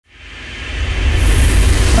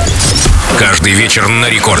Каждый вечер на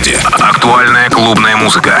рекорде. Актуальная клубная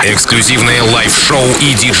музыка. Эксклюзивные лайв-шоу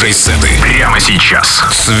и диджей-сеты. Прямо сейчас.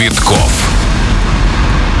 Цветкоff.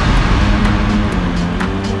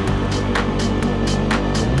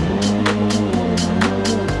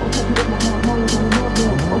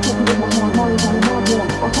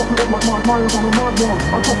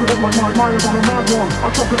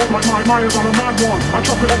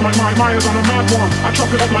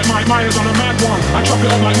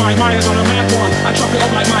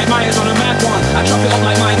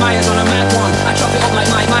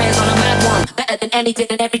 Better than anything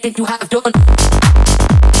and everything you have done.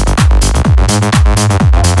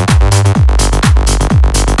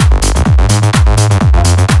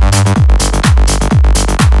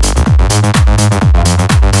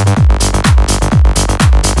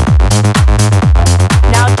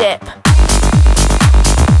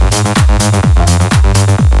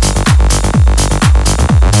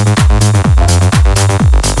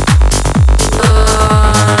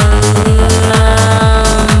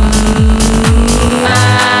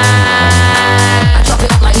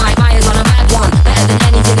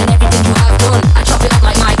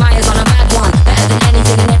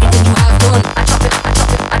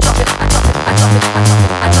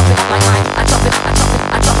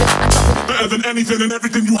 Anything and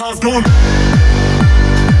everything you have done.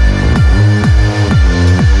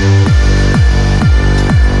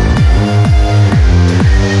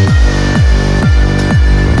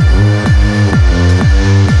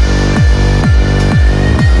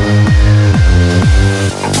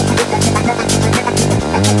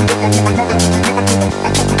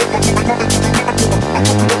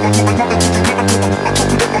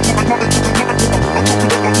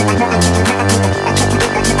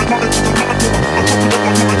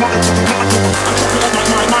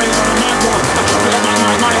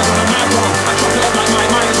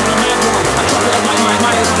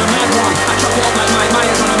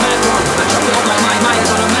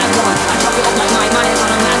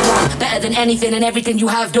 Anything and everything you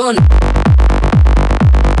have done.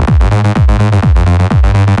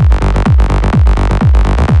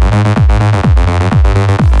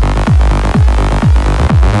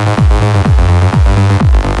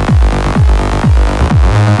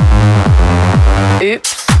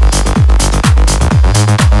 Oops.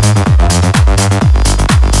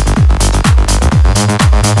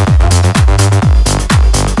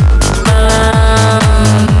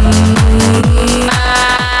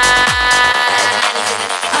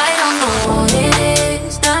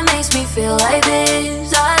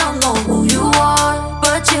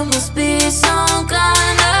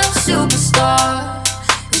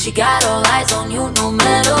 She got all eyes on you no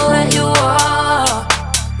matter where you are.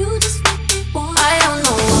 You just make me want. I don't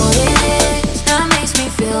know what it is that makes me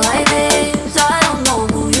feel like this. I don't know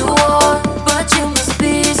who you are, but you must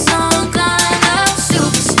be some kind of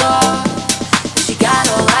superstar. She got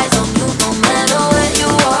all eyes on you no matter where you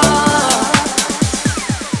are.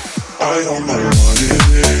 I don't know what it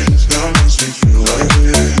is that makes me feel like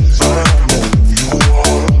this. I don't know who you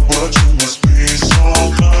are, but you must be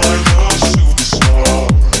some kind of superstar.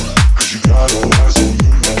 You got all eyes on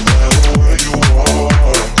you no matter where you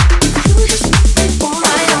are. You just make me want.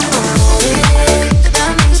 I don't know what it is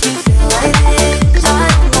that makes me feel like this. I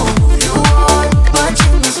don't know who you are, but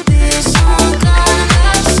you must be some kind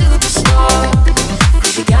of superstar.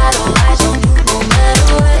 You got all eyes on you no matter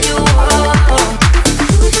where you are.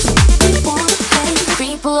 You just make me want.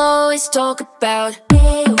 People always talk about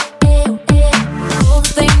all the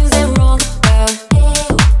things they're wrong about.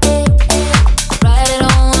 Write it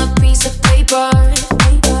on a piece of paper.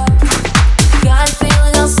 Got a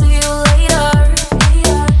feeling I'll see you later.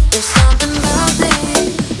 There's something about it.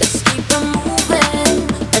 Let's keep it moving.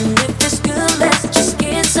 And if it's good, let's just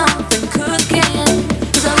get something cooking.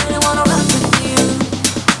 'Cause I really wanna rock with you.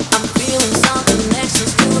 I'm feeling something next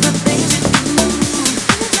to the things you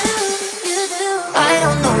do. I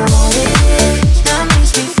don't know what it is that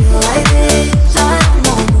makes me feel like this. I don't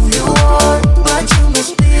know who you are, but you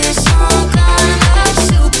must be some kind of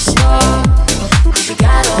superstar. You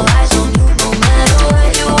got all eyes on you no matter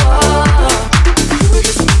where you are. You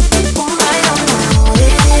just make me want. I don't know what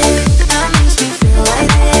it is that makes me feel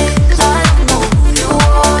like this. I don't know who you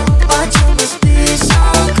are, but you must be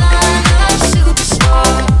some kind of superstar.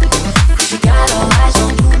 You got all eyes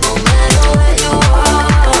on you no matter where you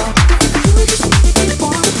are. You just make me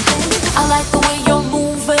want. I like the way you're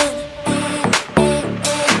moving.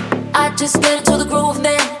 I just get into the groove,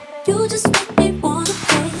 man. You just make me wanna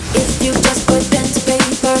play. If you just put pen to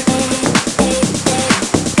paper,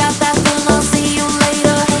 got that feeling I'll see you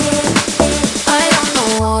later. I don't know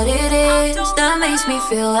what it is that makes me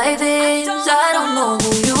feel like this. I don't know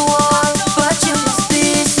who you are, but you must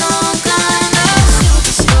be some kind of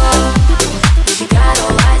superstar. You got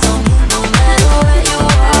all eyes on you no matter where you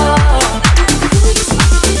are.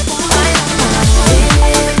 I don't know what it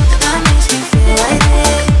is that makes me feel like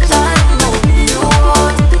this. I don't know who you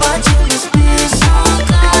are, but you must be some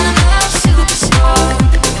kind of superstar.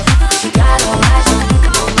 You got all eyes on you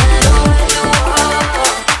no matter where you are.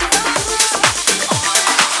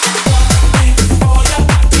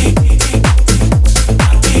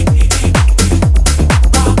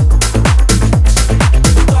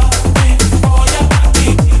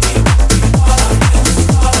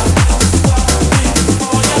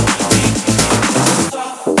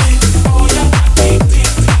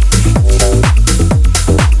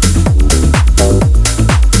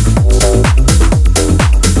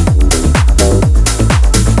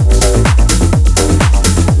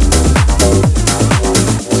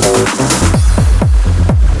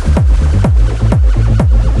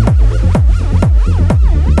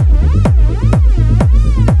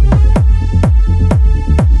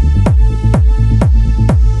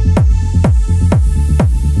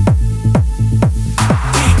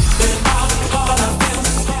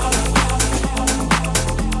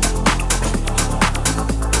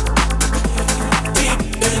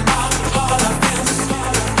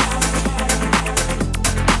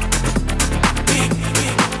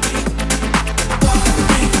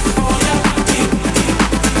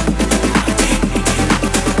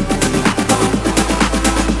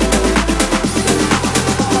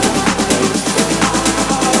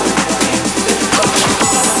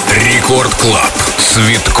 Рекорд Клаб.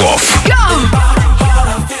 Цветкоff.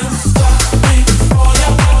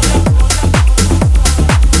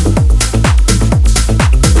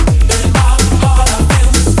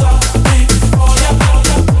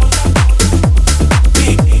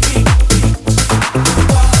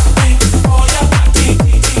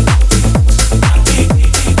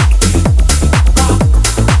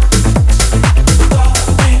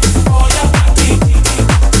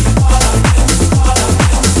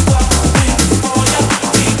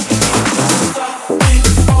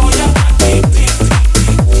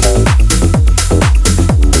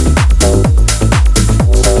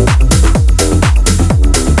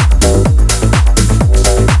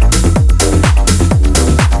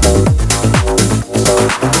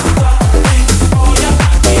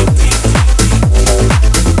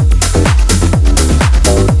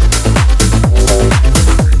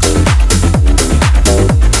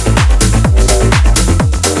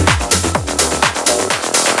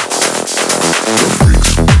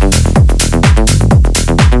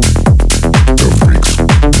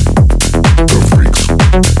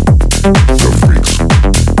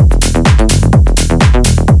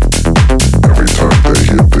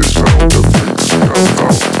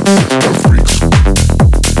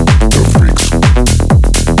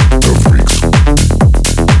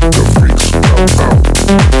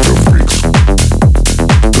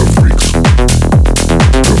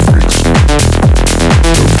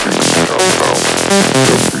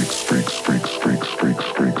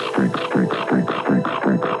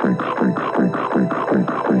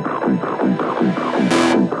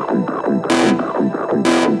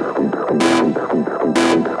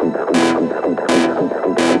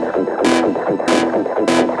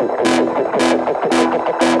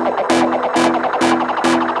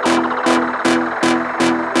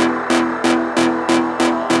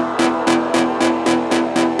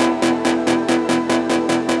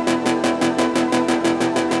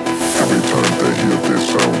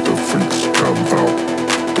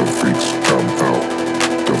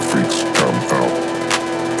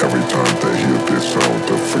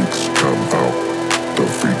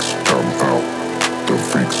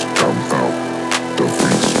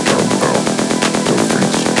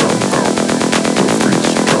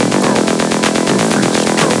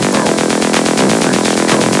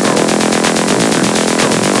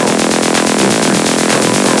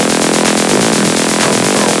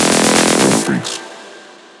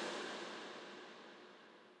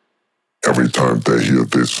 Every time they hear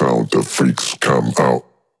this sound, the freaks come out.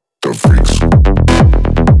 The freaks.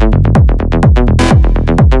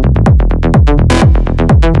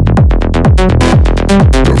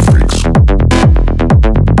 The freaks.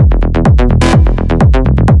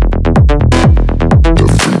 The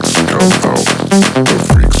freaks come out. The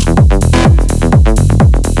freaks.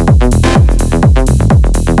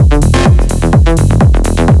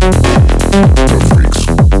 The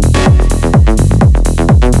freaks.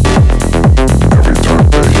 Every time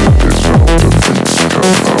they hear this sound, the freaks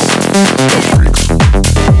come out. The freaks.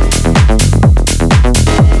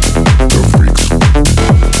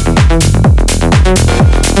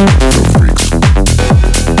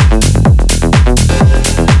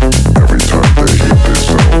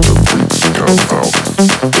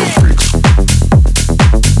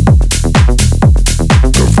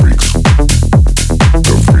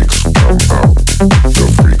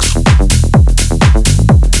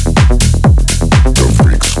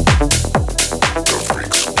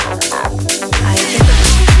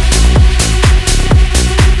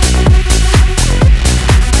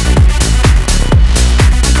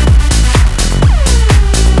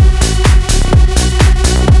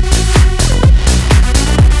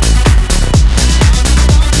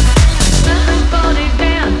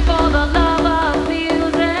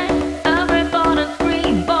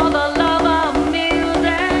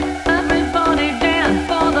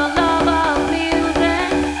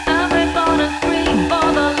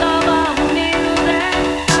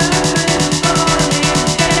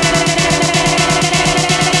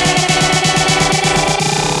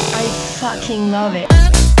 love it.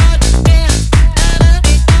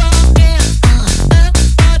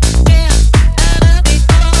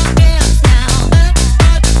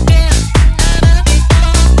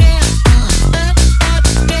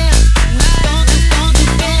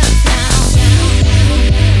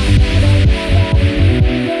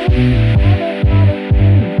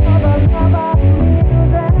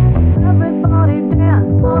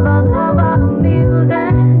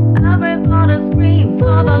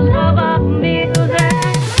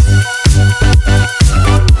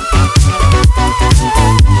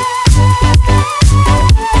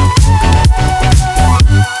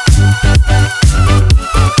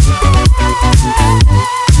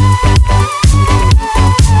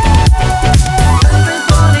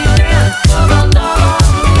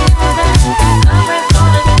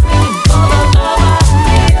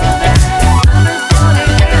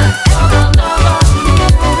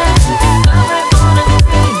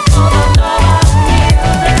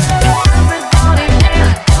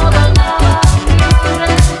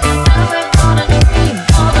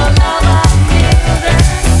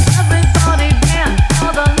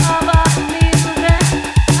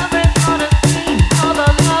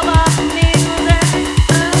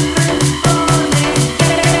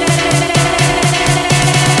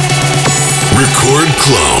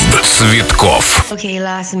 Цветкоff. Okay,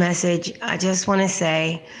 last message. I just want to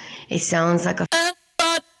say it sounds like a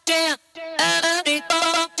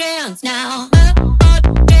dance now.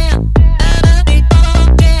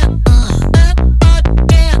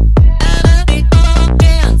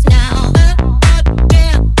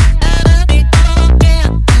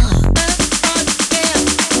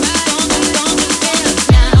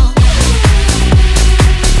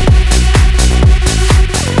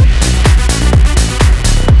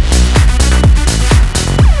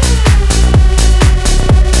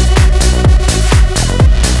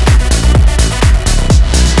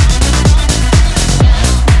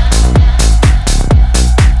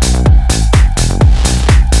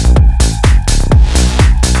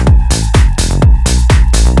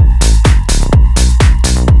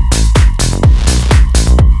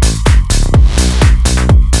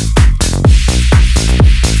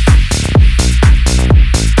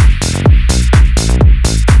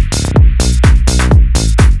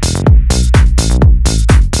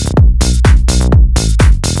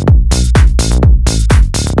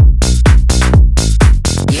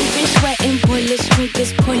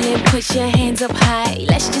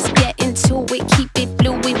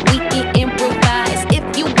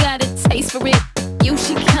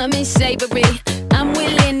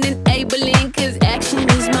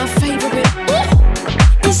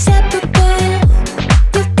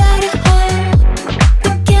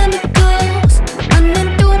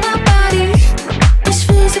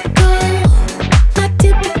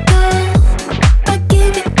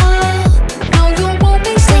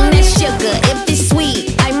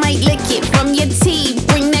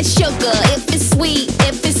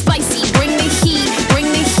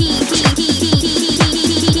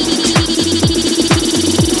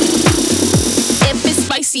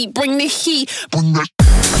 Bring the heat. Bring that.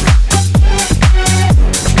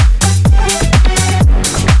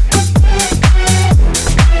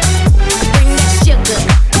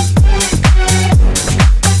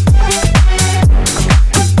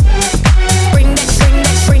 Bring that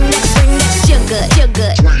sugar. Bring that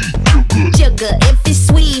sugar. Sugar. If it's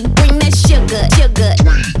sweet, bring that sugar.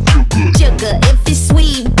 Sugar. If it's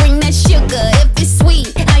sweet, bring that sugar. If it's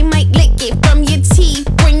sweet, I might lick it from your teeth.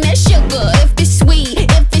 Bring that sugar. If it's sweet.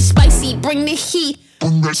 If it's spicy, bring the heat.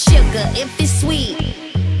 Bring that sugar. If it's sweet.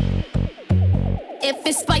 If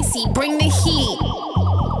it's spicy, bring the heat.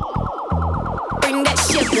 Bring that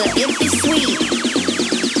sugar. If it's sweet.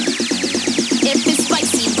 If it's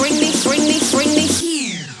spicy, bring the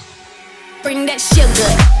heat. Bring that sugar.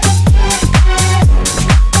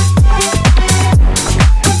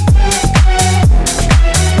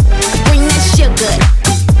 Bring that sugar.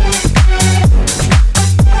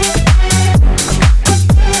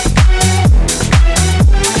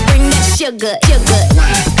 Bring that sugar.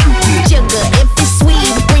 Sugar. If it's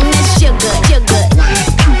sweet, bring that sugar.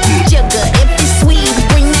 If it's sweet,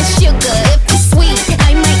 bring that sugar. If it's sweet,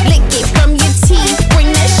 I might lick it from your teeth.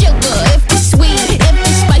 Bring that sugar. If it's sweet, if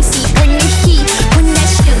it's spicy, bring the heat. Bring that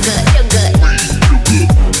sugar.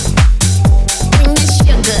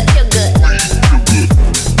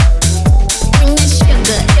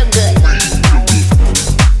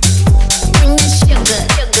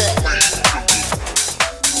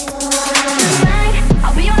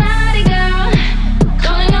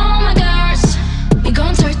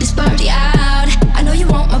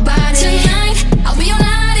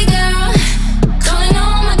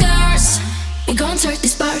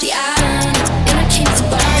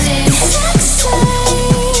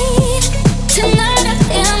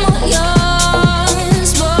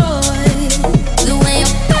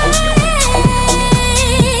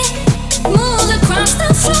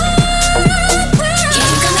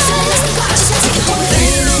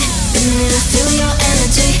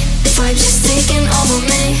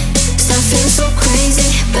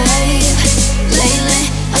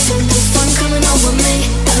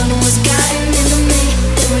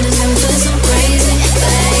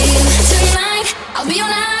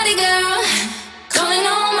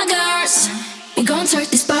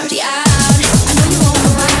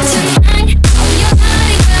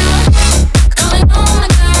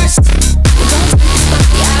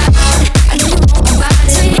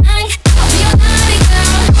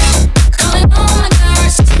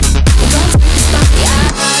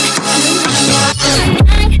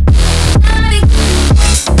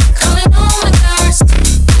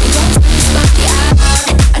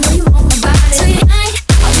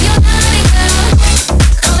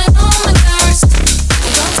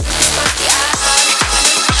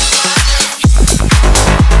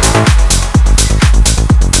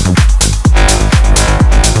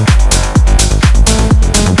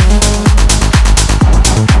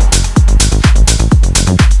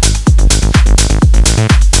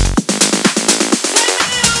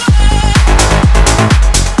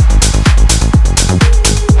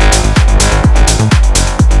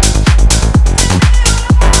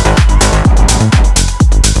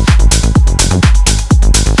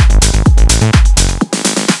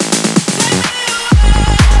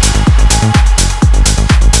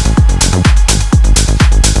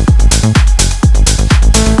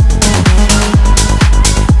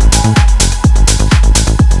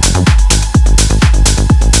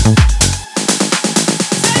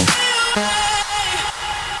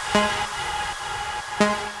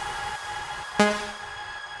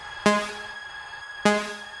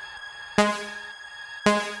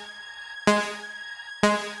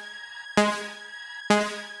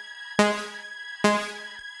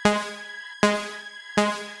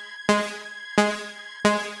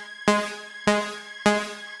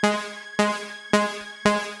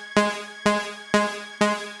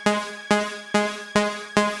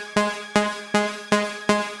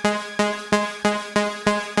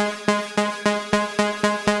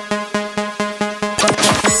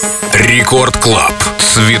 Рекорд Клаб.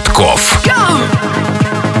 Цветкоff.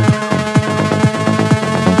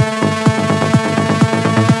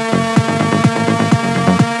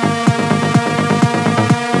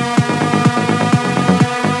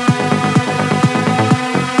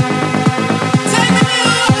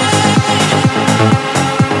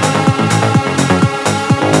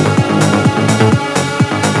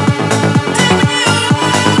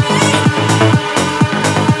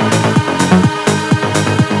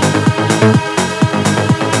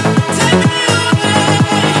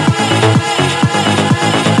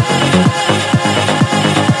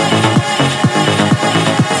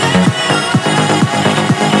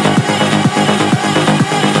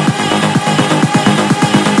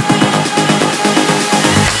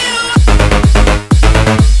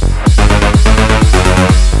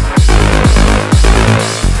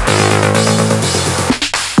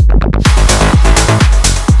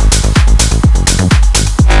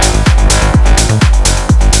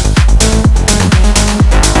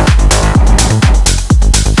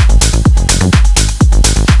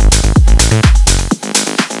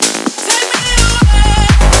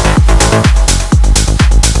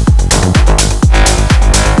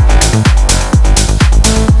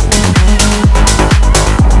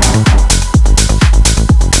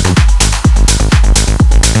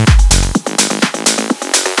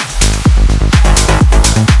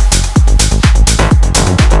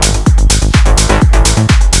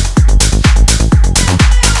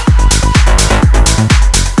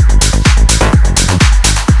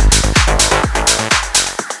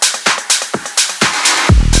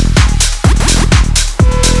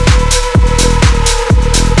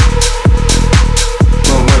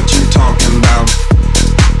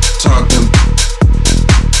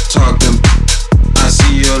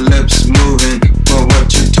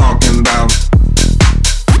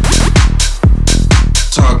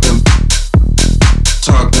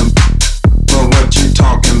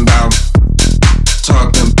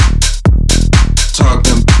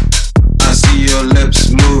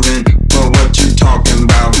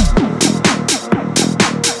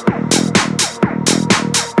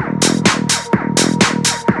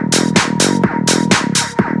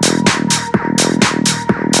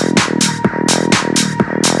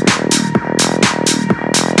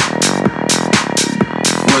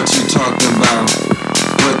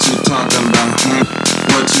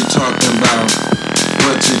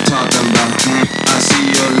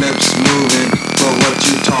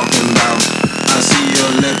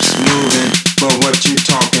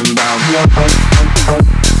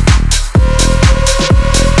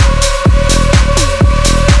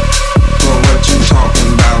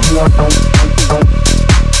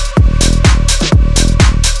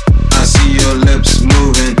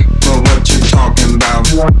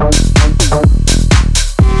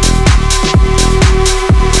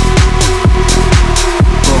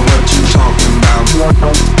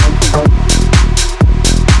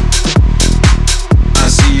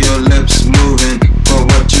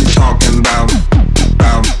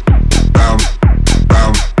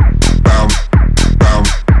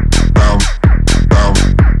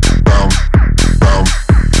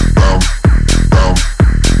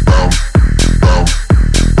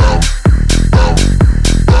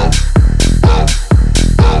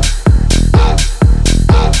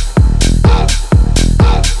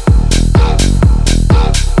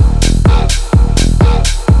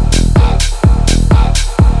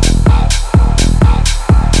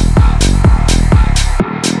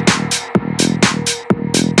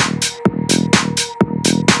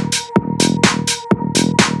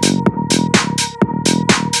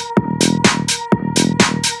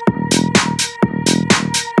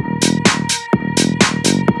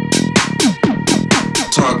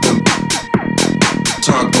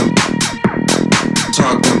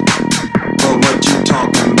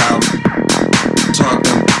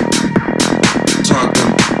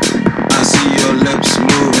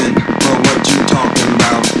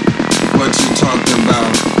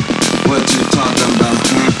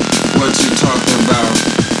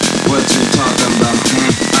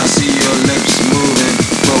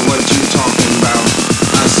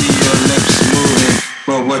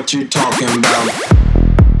 What you talking about?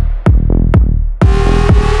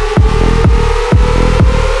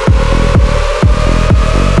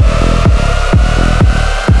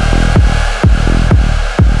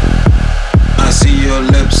 I see your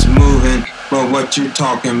lips moving, but what you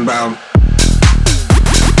talking about?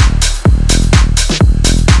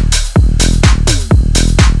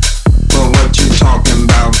 But what you talking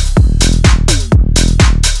about?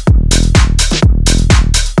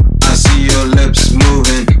 I see your lips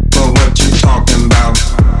moving, but what you talking about?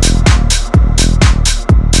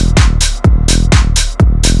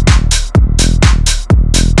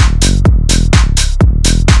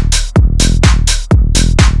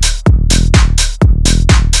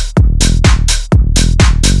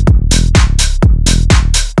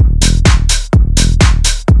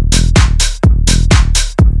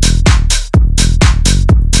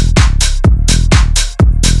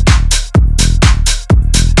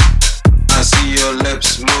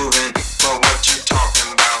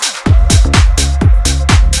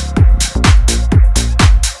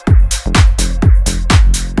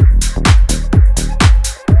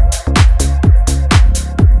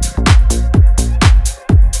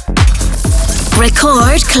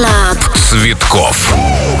 Club. Цветкоff.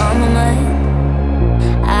 On my mind,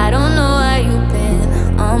 I don't know where you've been.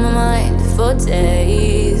 On my mind for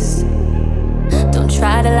days. Don't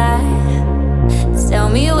try to lie. Tell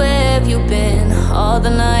me where have you been all the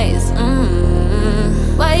nights.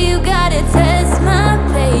 Why you gotta test my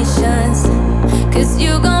patience? 'Cause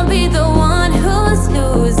you gon' be the one who's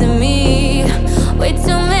losing me. Way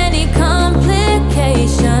too many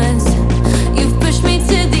complications. You've pushed me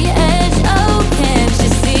to the edge, oh can't you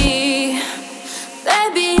see?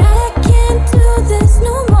 Baby, I can't do this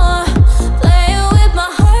no more. Playing with my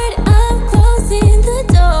heart, I'm closing the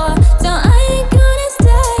door. So I ain't gonna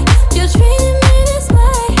stay, you're treating me this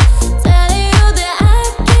way. Telling you that I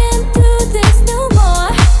can't do this no more.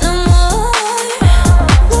 No more.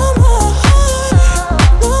 No more.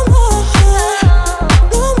 No more.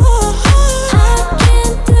 No more. I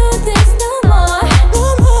can't do this no more. No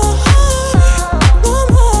more. No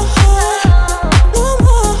more. No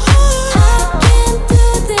more. I can't do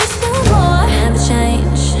this no more. Never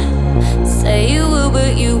change. Say you will,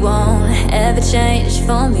 but you won't ever change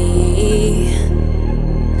for me.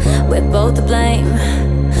 We're both to blame,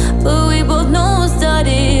 but we both know who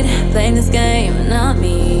started playing this game, not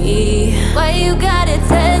me. Why you gotta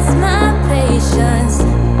test my patience?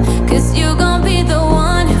 'Cause you gon' be the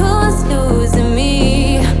one who's losing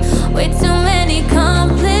me. Way too many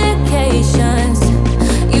complications.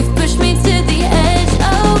 You've pushed me to the edge,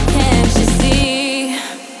 oh can't you see?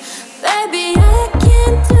 Baby, I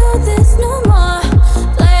can't do this no more.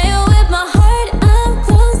 Playing with my heart, I'm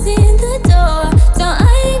closing the door. So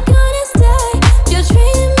I ain't gonna stay, you're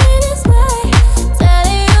treating me this way.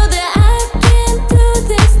 Telling you that I can't do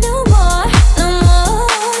this no more. No more.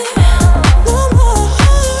 No more.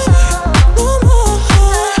 No more.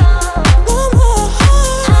 No more.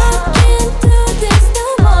 I can't do this no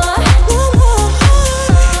more. No more.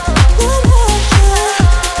 No more.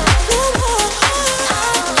 No more.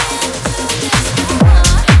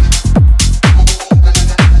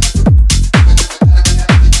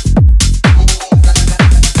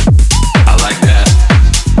 I like that.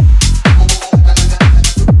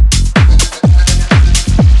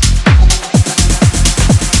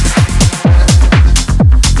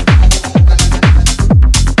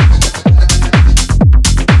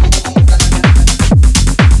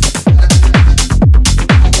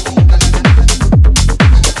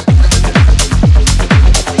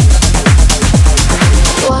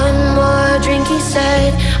 One more drink, he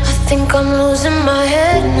said. I think I'm losing my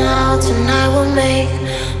head now. Tonight we'll make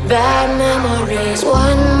bad memories.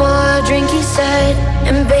 One more drink, he said.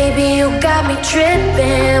 And baby, you got me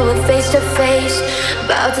tripping. We're face to face,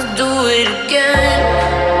 about to do it again.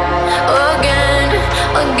 Again,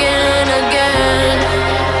 again, again.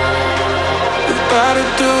 About to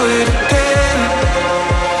do it again,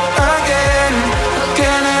 again,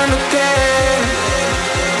 again and again.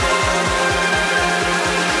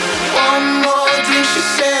 One more drink, she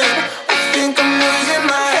said. I think I'm losing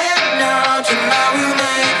my head now. Tonight we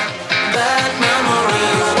make bad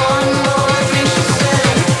memories. One more drink, she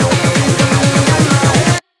said. I think I'm losing my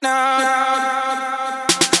head now.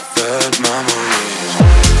 Bad memories.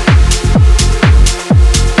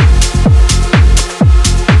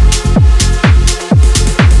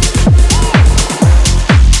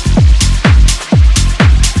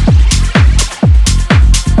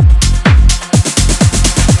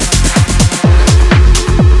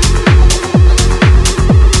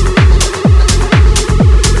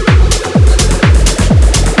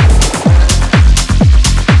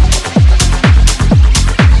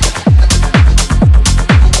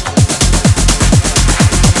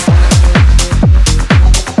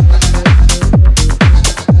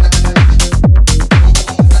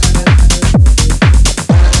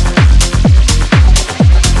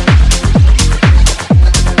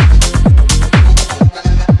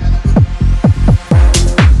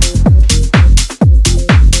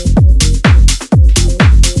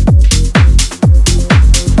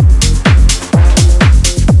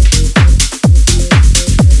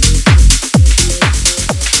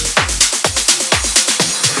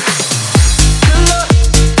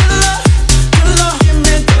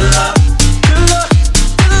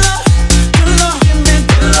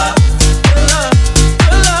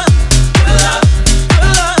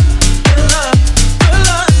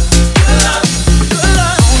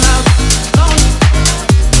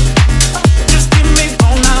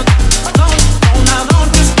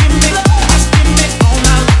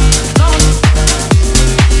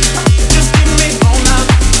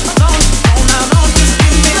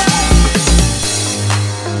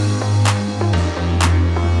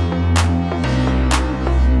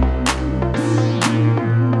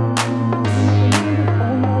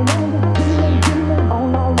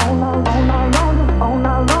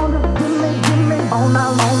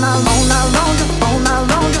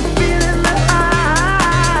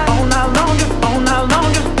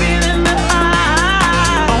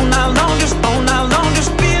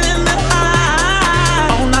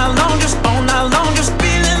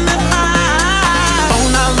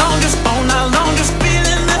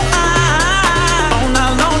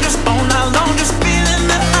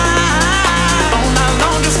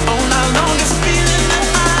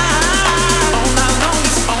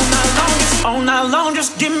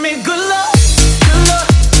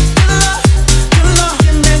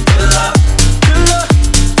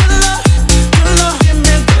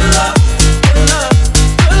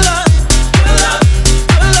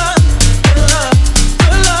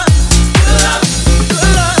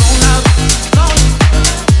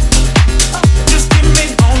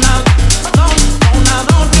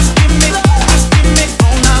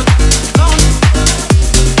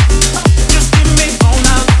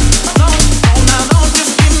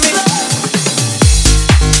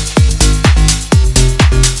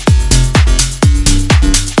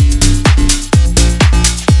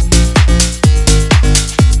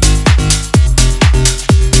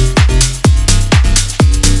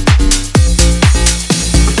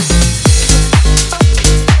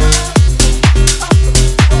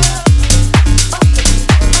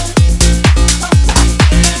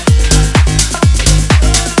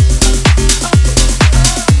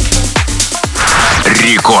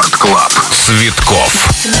 Цветкоff.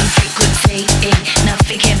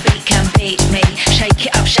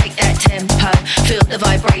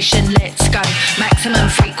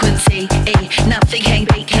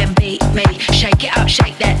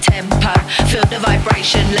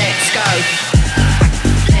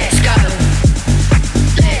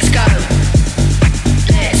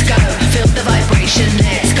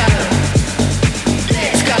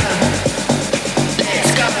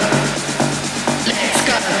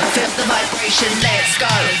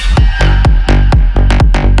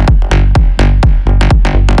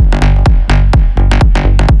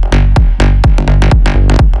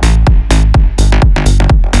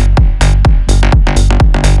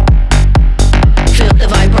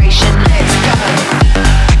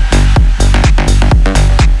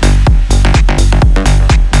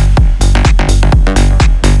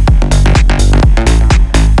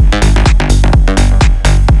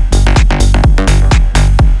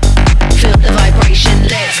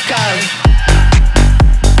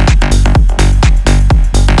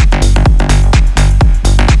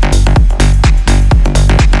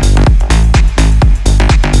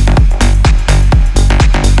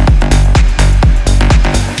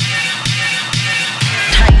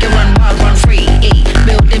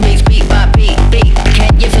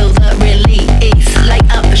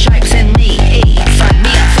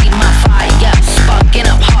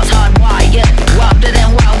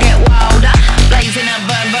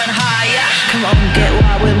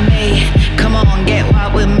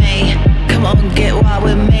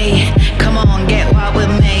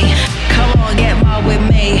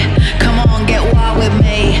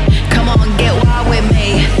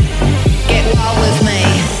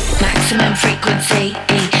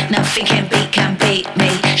 Nothing can beat me.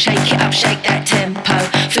 Shake it up, shake that tempo.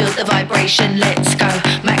 Feel the vibration, let's go.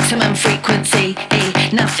 Maximum frequency,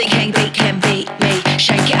 nothing can beat me.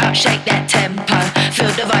 Shake it up, shake that tempo.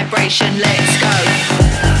 Feel the vibration, let's go.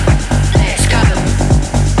 Let's go.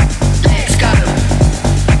 Let's go.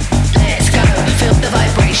 Let's go. Feel the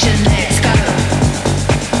vibration, let's go.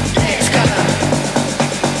 Let's go.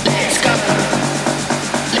 Let's go.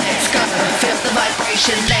 Let's go. Feel the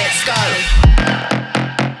vibration, let's go.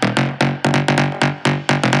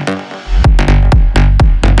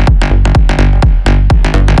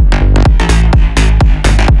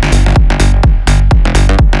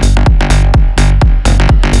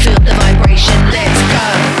 Let's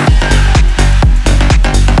go.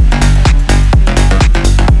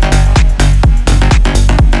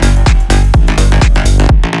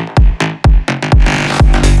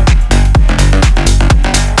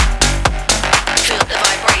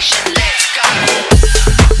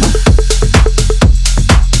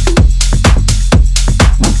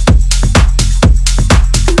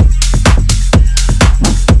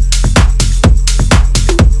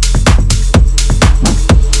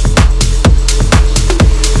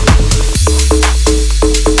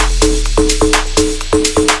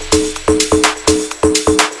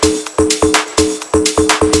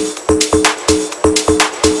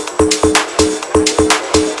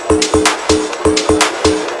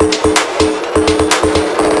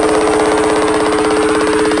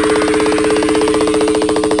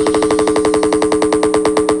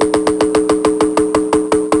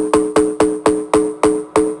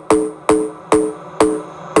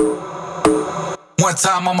 One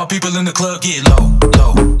time all my people in the club get low,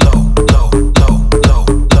 low, low, low, low, low,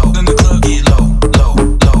 low. In the club get low, low,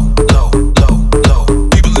 low, low, low, low.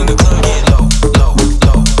 People in the club get low, low,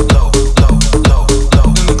 low, low, low, low, low.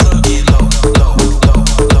 In the club get low, low, low,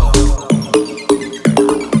 low,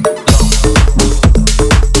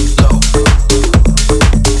 low,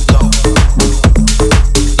 low,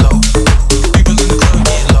 low, low. People in the club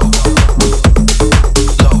get low,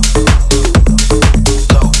 low,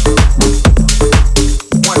 low.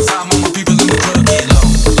 One time all my people in the club get low,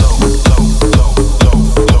 low, low, low,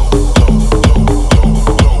 low, low,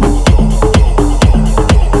 low,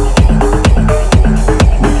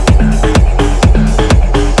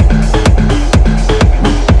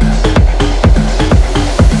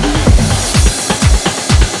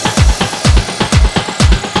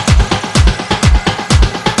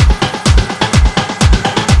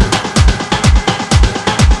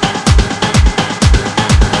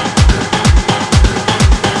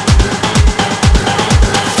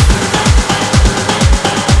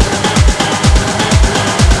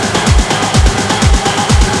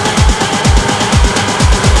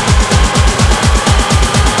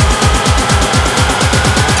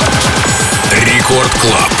 Рекорд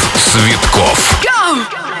Клаб. Цветкоff.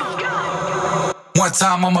 One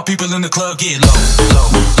time all my people in the club get low, low,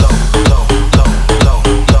 low, low, low, low,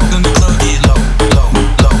 low. In the club get low, low,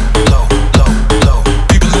 low, low, low, low.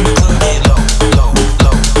 People in the club get low, low,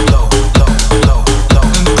 low, low, low, low, low.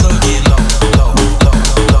 In the club get low, low, low,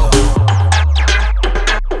 low, low,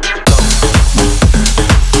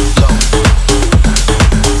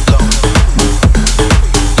 low,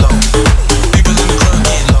 low, low. People in the club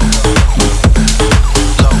get low,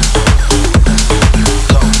 low,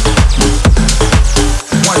 low.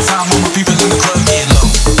 One time all my people in the club get low.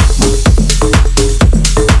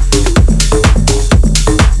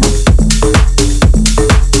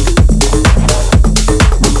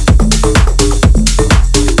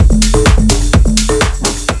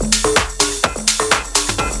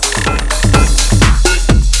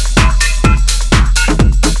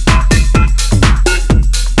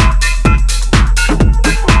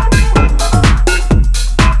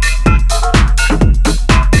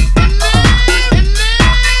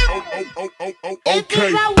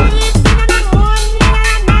 Okay.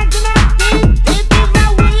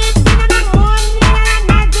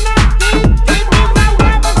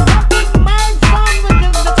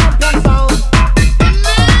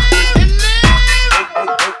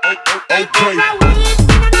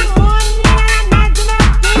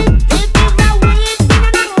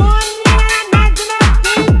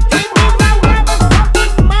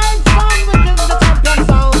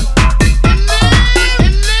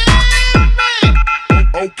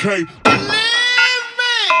 Okay.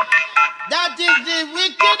 That is the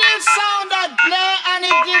wickedest sound that play, and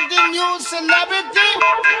it is the new celebrity.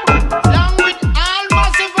 Along with all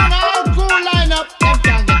massive and all cool lineup, them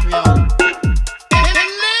can't get me out.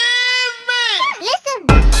 Believe me. Listen.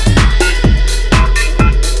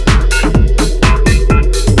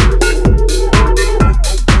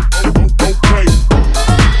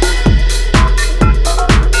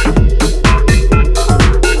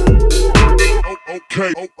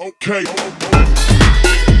 Okay. Okay.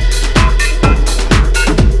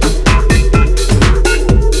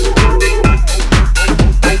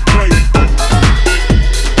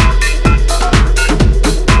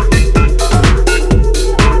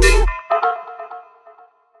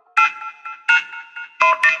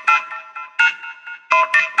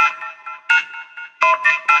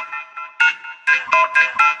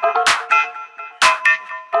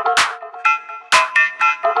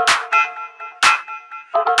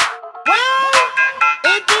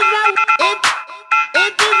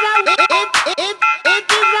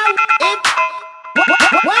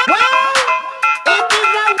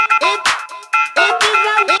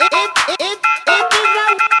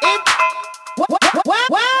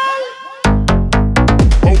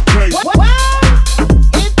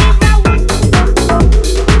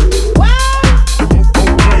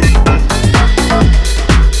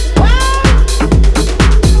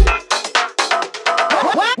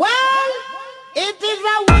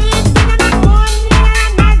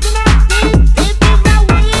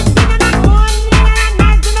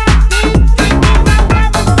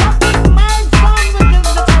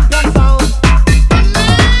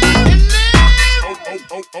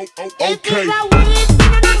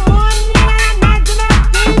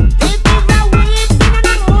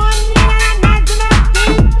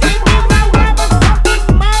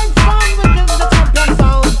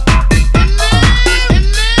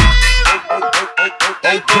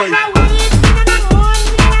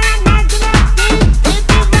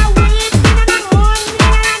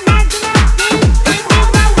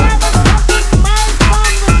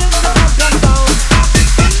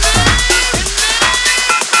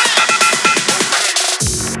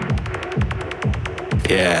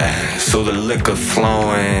 Yeah, so the liquor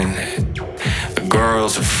flowing, the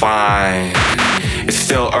girls are fine. It's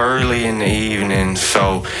still early in the evening,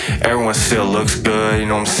 so everyone still looks good, you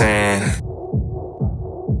know what I'm saying?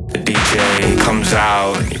 The DJ comes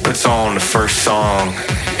out, he puts on the first song,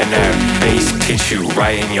 and that bass hits you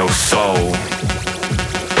right in your soul.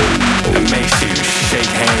 It makes you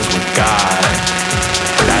shake hands with God.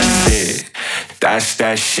 That's it. That's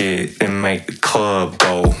that shit that make the club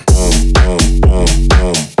go boom, boom, boom,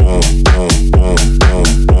 boom, boom, boom, boom,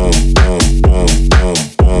 boom, boom, boom, boom, boom, boom,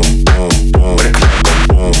 boom, boom. Where the club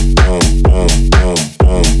go boom, boom, boom, boom, boom, boom,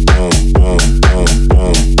 boom, boom,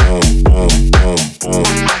 boom, boom, boom, boom,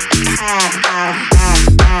 boom.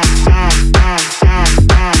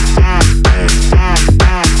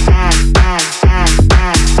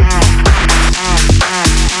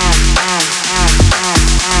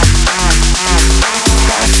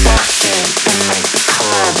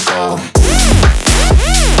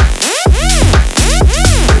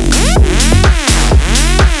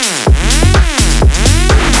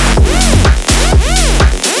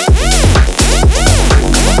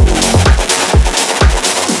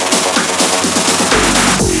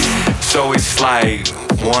 Like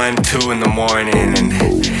 1, 2 in the morning, and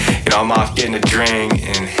you know I'm off getting a drink,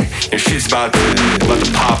 and your shit's about to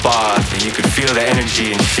pop off, and you can feel the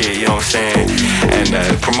energy and shit. You know what I'm saying? And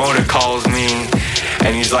the promoter calls me,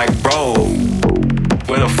 and he's like, "Bro,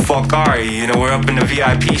 where the fuck are you? You know we're up in the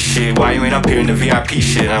VIP shit. Why you ain't up here in the VIP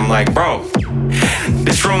shit?" And I'm like, "Bro,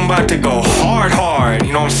 this room about to go hard.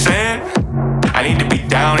 You know what I'm saying? I need to be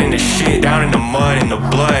down in the shit, down in the mud, in the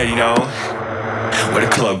blood. You know." Where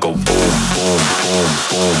the club go boom, boom, boom,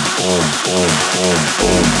 boom, boom, boom, boom, boom, boom,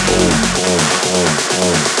 boom, boom,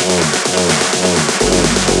 boom, boom, boom, boom,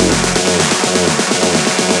 boom, boom.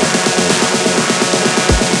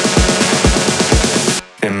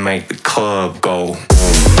 Then make the club go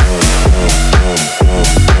boom, boom, boom,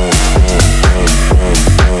 boom, boom,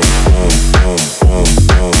 boom, boom, boom, boom, boom,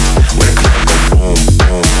 boom, boom. Where the club go boom,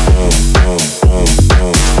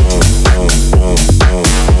 boom,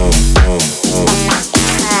 boom,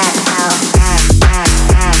 boom,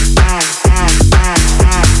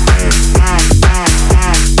 boom, boom, boom,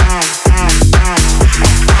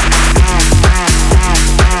 boom, boom, boom, boom, boom.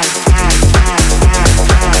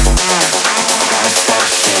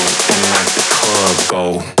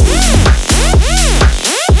 Go.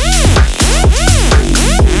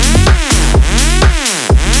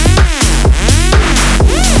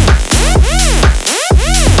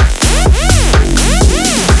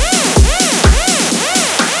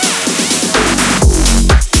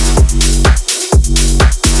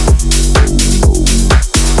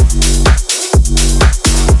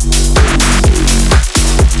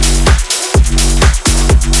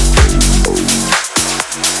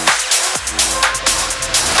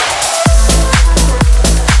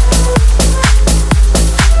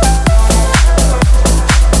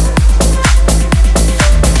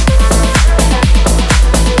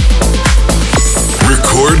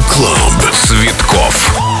 Цветкоff.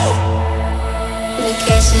 The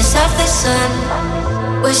kisses of the sun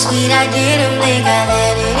were sweet, I didn't blink, I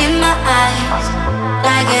let it in my eyes.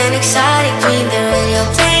 Like an exotic dream, the radio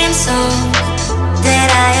playing songs that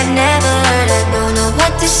I have never heard, I don't know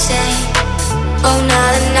what to say. Oh,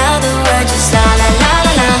 not another word, just la la la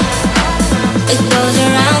la la. It goes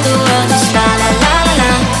around the world, just la la la la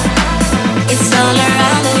la. It's all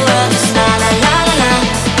around the world, just la la la la la.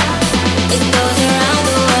 It goes around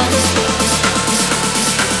the world,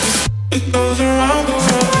 it goes around the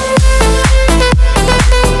world.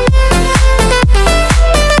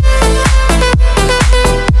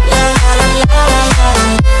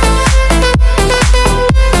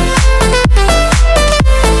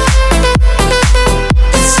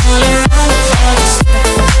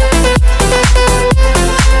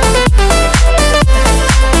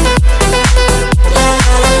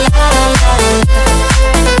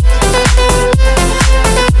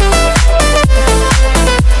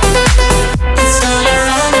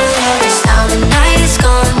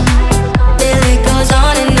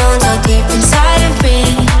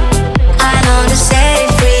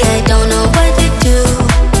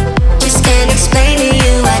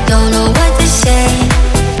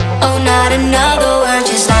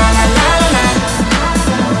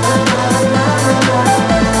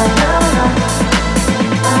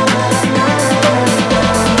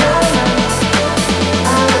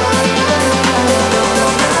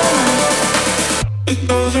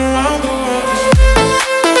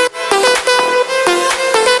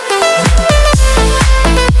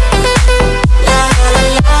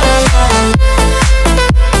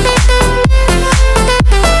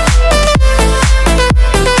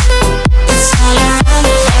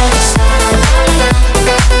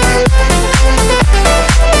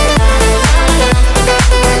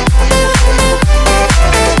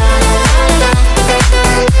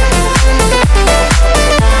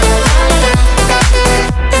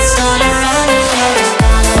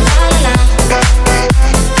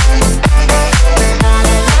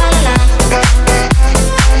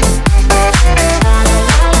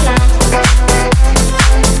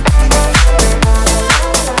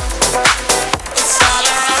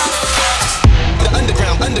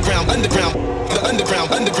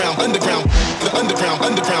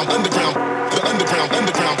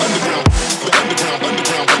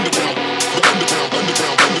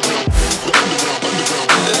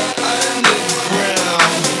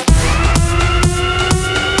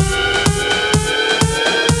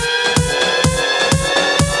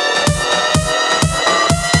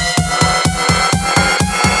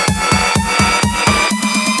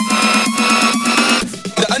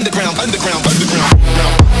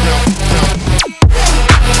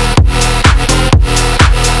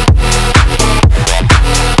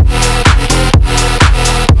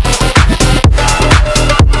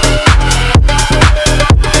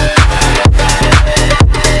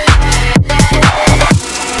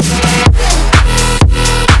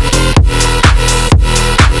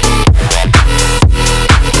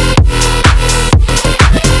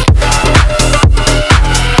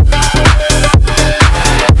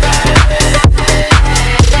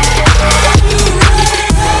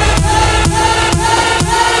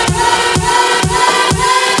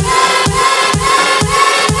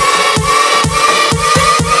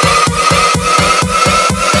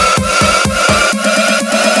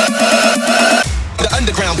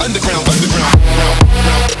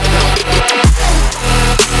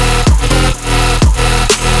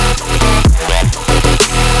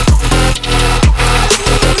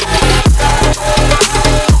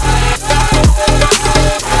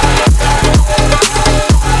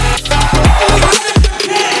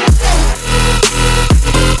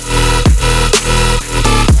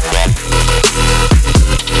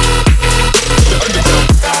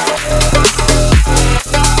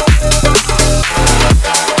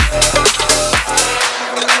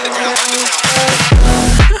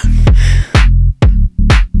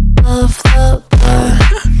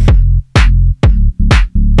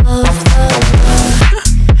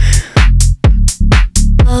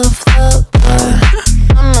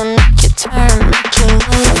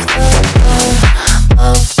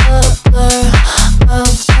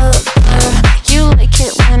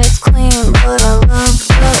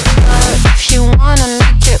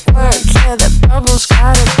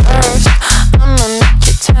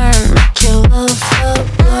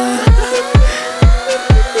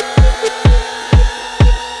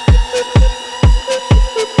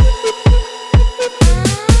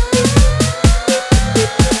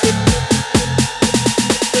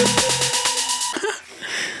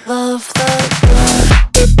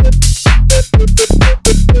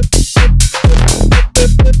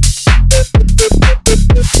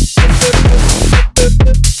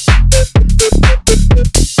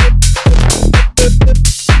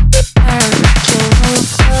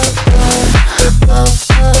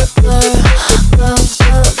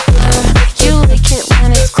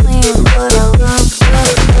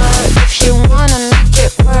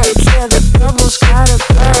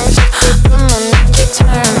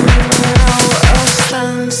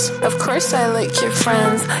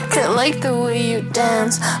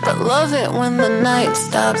 ends, but love it when the night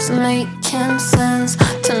stops making sense.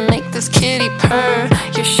 To make this kitty purr,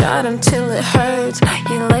 you shot until it hurts.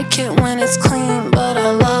 You like it when it's clean, but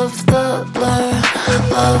I love the blur.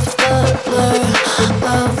 Love the blur,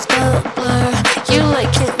 love the blur. You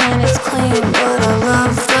like it when it's clean, but I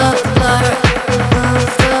love the blur.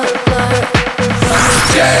 Love the blur.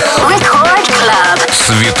 Record Club.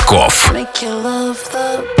 Цветкоff. Make you love the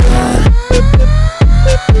blur.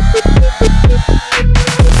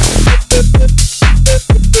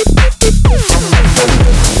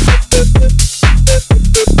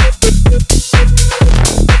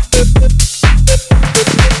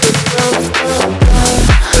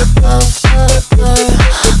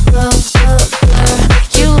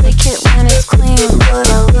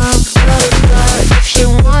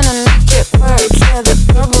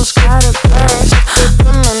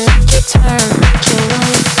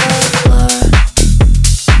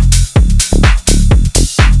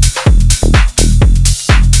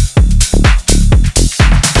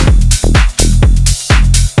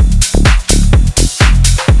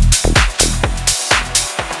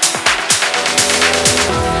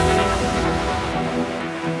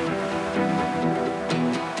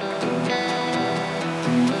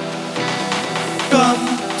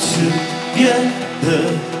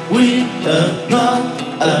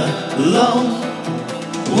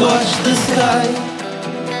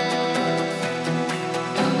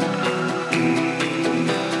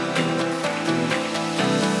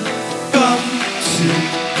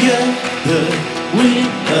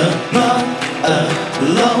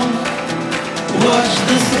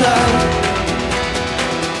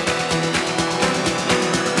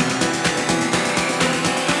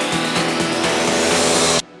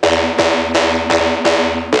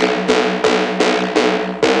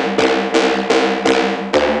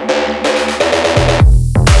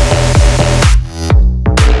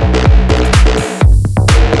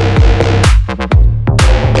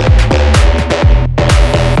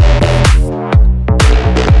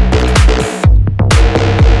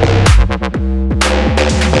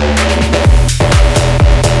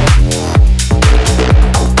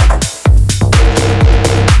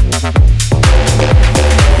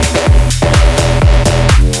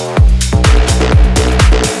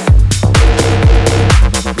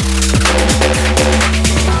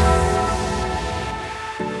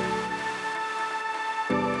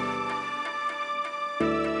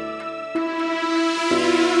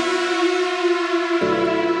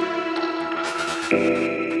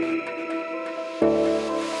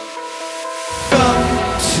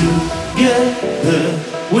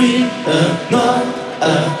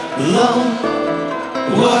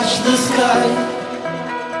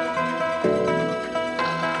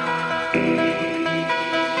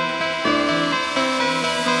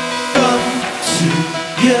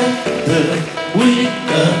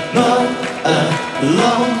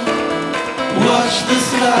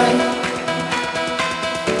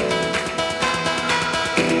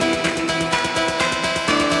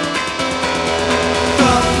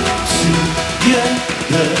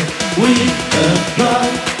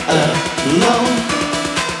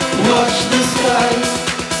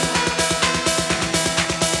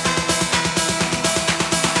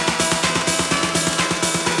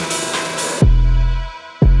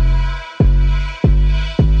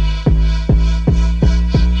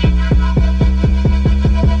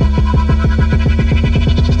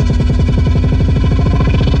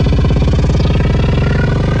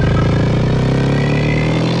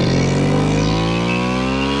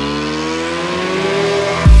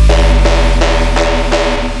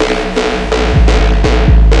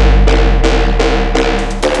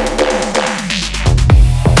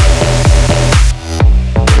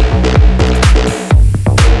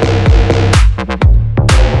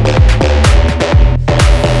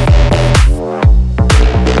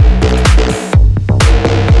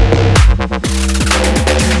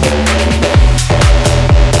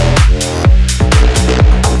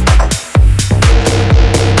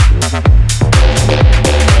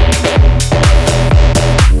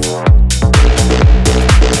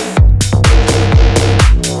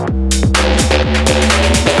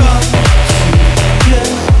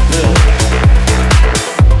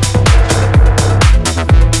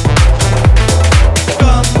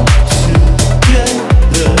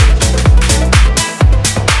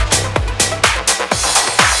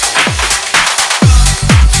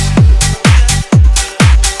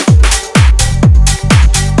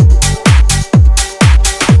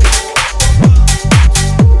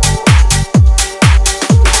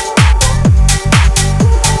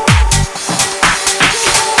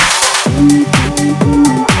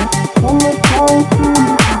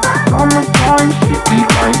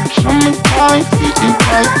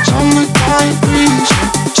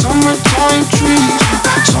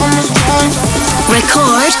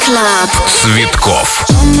 Club. Цветкоff.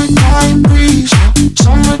 Summertime breeze,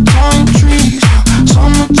 summertime trees,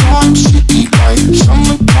 summertime city light,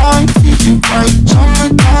 summertime feeling right,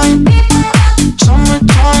 summertime,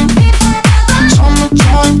 summertime,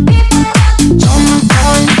 summertime,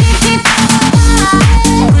 summertime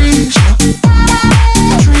breeze,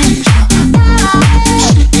 trees,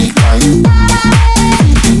 city light,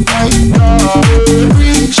 feeling right,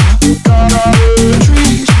 breeze,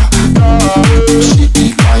 trees, city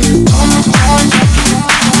light, summertime.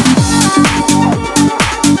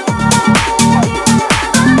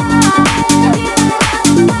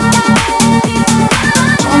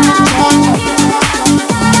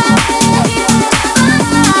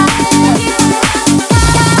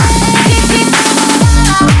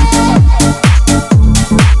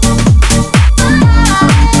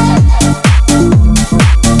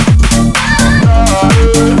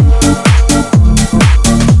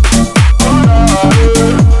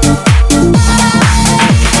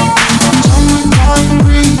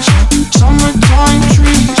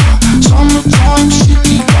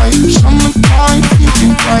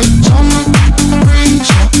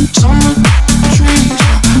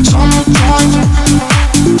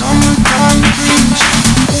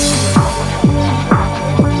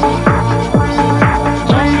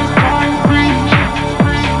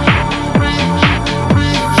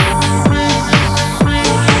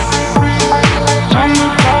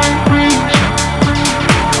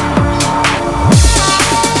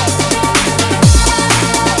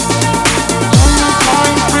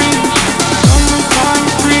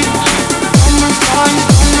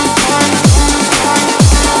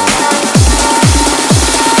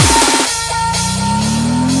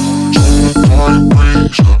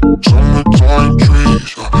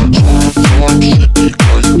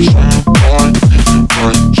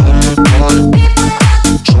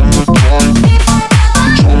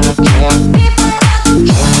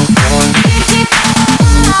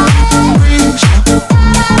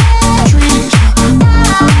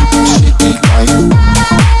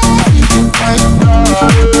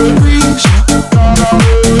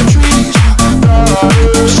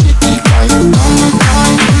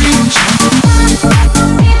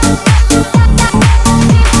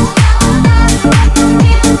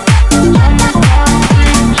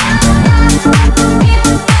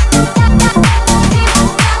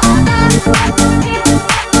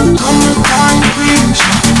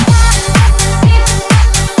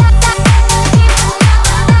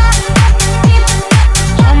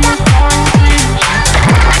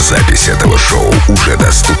 Запись этого шоу уже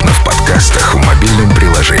доступна в подкастах в мобильном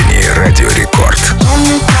приложении Радио Рекорд.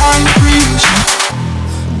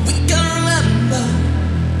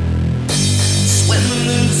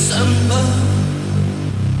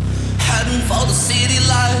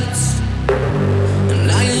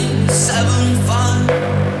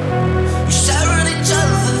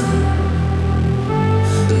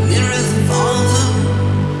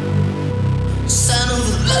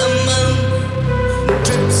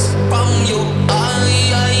 From your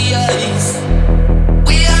eyes,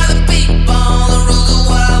 we are the people that rule the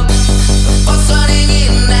world. For running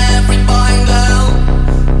in every boy and girl,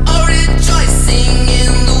 all rejoicing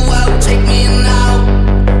in the world. Take me now,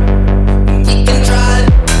 we can try.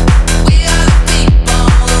 We are the people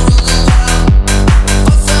that rule the world.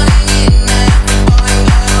 For running in every boy and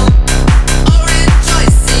girl, all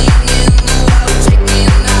rejoicing in the world. Take me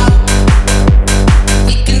now,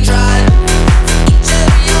 we can try.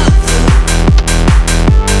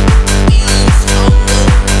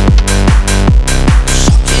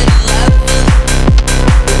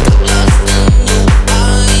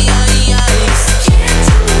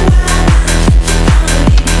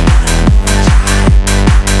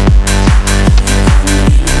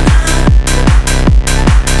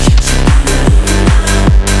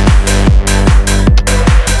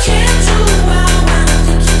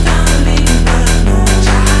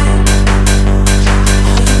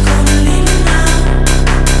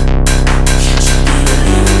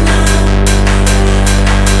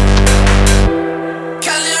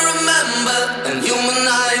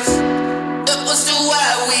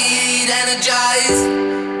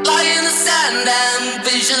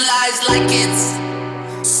 Like it's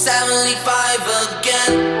 75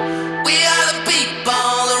 again. We are the people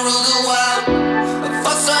that rule the world.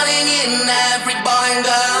 For running in every boy and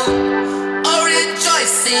girl, all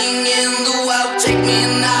rejoicing in the world. Take me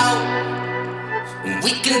now,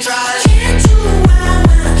 we can try.